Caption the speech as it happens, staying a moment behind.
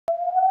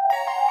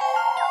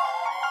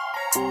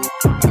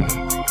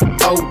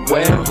Oh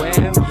well,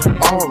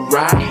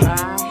 alright,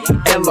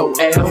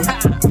 LOL,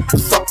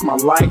 fuck my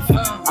life,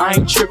 I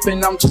ain't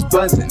tripping, I'm just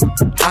buzzing,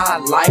 high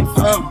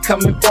life,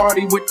 come and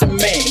party with the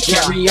man,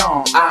 carry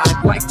on,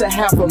 I'd like to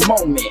have a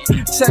moment,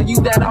 tell you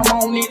that I'm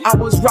on it, I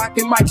was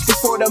rocking mics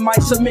before the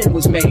mic cement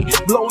was made,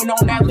 blowing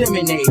on that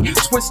lemonade,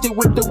 twisted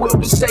with the will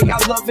to say I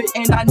love it,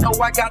 and I know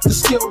I got the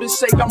skill to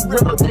say I'm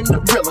realer than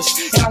the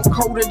realest, and I'm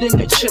colder than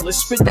the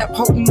chillest, spit that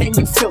potent and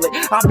you feel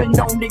it, I've been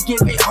known to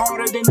give it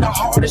harder than the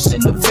hardest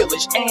in the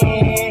village,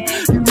 and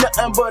you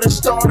nothing but a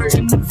starter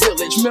in the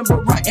village, remember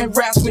writing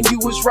raps when you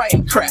was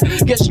writing crap,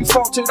 guess you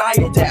faltered, I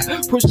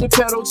adapt, push the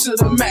pedal to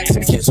the max,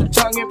 and kiss her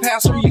tongue and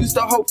pass her, used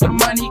to hope the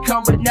money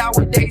come, but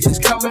nowadays it's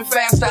coming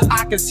faster,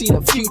 I can see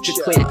the future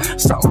clear,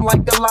 something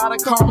like a lot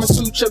of Karma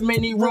Sutra,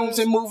 many rooms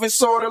and moving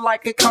sorta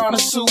like a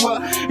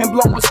connoisseur, and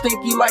blowing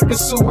stinky like a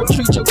sewer,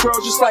 treat your girl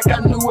just like I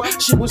knew her,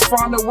 she was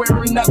fond of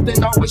wearing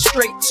nothing, always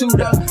straight to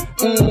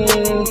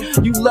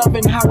the, you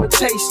loving how it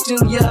tastes, do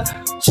ya?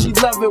 She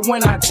love it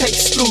when I take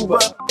scuba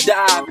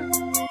dive.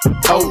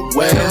 Oh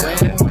well,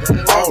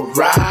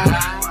 alright,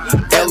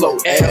 LOL,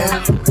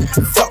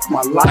 fuck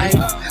my life,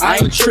 I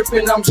ain't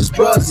tripping, I'm just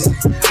buzzing,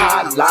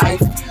 high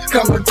life,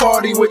 come and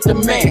party with the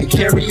man,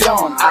 carry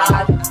on,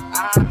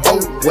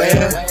 oh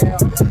well,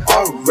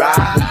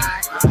 alright,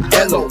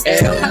 LOL,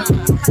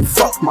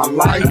 fuck my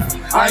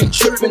life, I ain't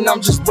tripping,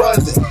 I'm just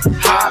buzzing,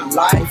 high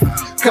life,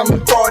 come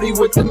and party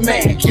with the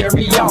man,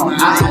 carry on,